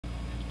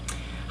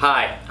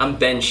Hi, I'm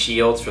Ben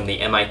Shields from the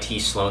MIT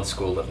Sloan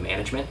School of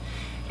Management,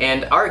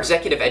 and our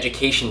executive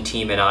education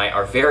team and I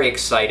are very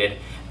excited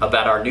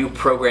about our new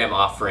program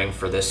offering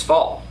for this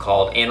fall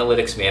called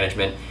Analytics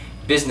Management: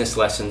 Business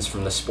Lessons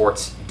from the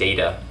Sports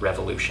Data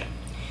Revolution.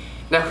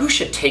 Now, who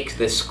should take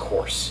this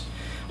course?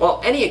 Well,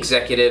 any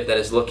executive that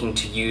is looking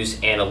to use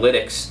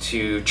analytics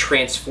to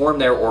transform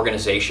their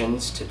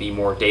organizations to be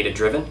more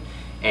data-driven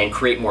and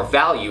create more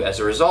value as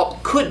a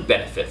result could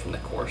benefit from the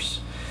course.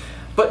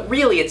 But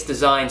really, it's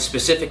designed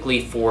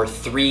specifically for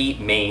three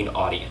main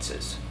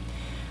audiences.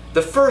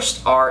 The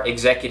first are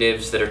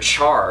executives that are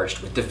charged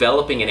with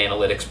developing an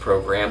analytics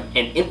program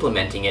and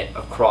implementing it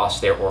across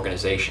their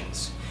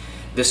organizations.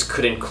 This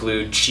could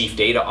include chief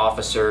data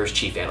officers,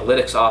 chief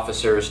analytics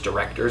officers,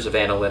 directors of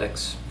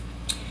analytics.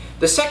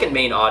 The second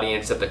main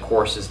audience that the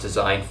course is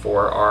designed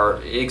for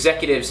are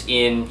executives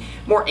in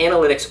more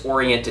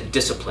analytics-oriented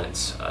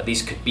disciplines.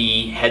 These could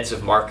be heads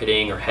of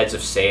marketing or heads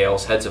of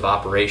sales, heads of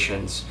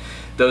operations,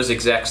 those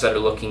execs that are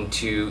looking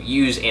to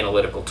use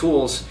analytical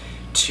tools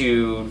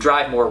to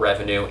drive more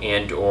revenue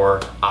and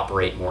or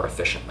operate more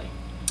efficiently.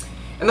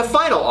 And the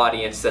final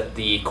audience that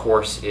the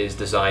course is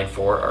designed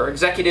for are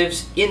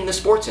executives in the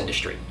sports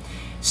industry.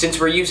 Since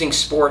we're using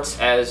sports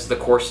as the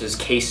course's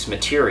case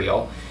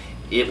material,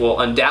 it will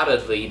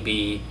undoubtedly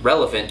be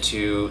relevant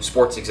to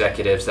sports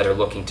executives that are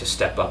looking to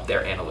step up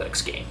their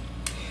analytics game.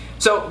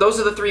 So those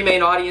are the three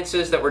main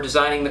audiences that we're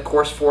designing the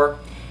course for.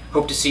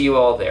 Hope to see you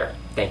all there.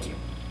 Thank you.